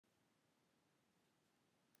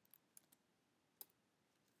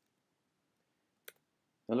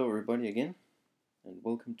Hello everybody again, and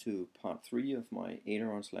welcome to part 3 of my Ada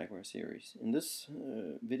on Slackware series. In this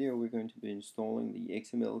video we're going to be installing the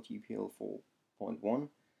XML GPL 4.1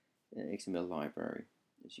 XML library.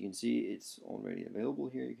 As you can see, it's already available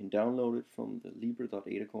here. You can download it from the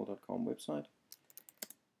libre.adacore.com website.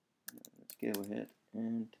 Let's go ahead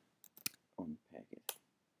and unpack it.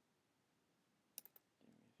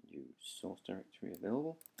 There we have a new source directory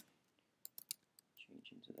available.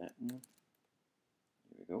 Change into that one.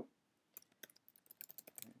 Here we go.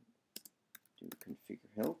 Do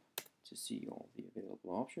configure help to see all the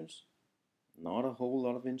available options. Not a whole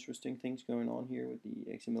lot of interesting things going on here with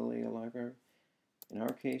the XML Ada library. In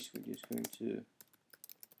our case, we're just going to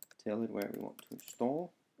tell it where we want to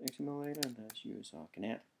install XML Ada, and let's use our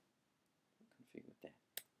GNAT. Configure that.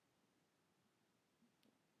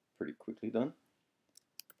 Pretty quickly done.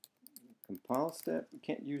 Compile step, you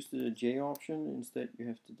can't use the J option. Instead, you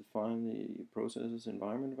have to define the processor's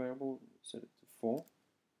environment variable, set it to 4.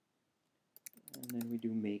 And then we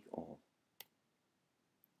do make all.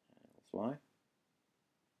 And it'll fly.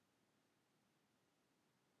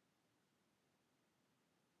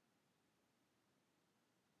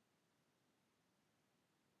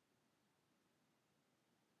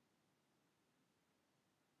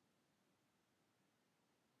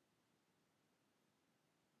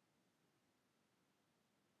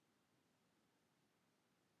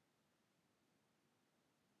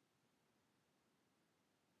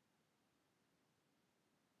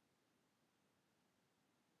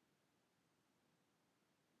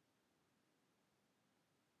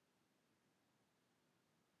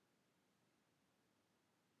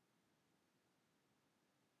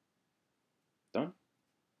 Done.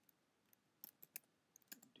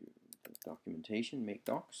 Do the documentation, make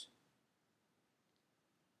docs.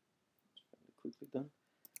 It's fairly quickly done.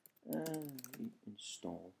 And we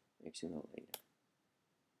install XML Ada.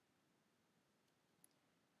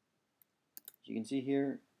 As you can see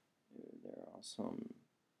here, there are some,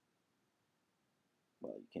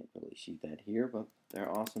 well, you can't really see that here, but there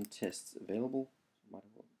are some tests available. Might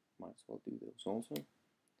as well do those also.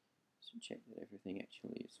 So check that everything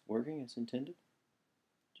actually is working as intended.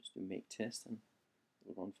 Just do make test and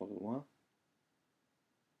it'll run for a little while.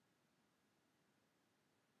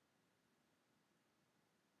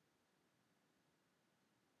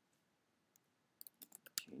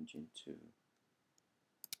 Change into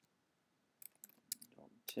DOM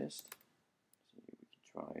test. So we can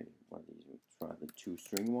try one of these. We'll try the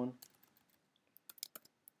 2-string one.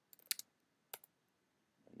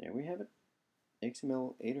 And there we have it.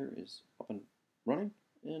 XML Ada is up and running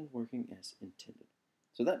and working as intended.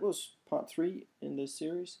 So that was part 3 in this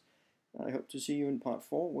series. I hope to see you in part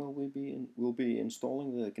 4, where we'll be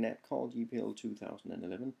installing the GNAT called GPL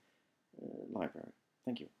 2011 library.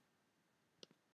 Thank you.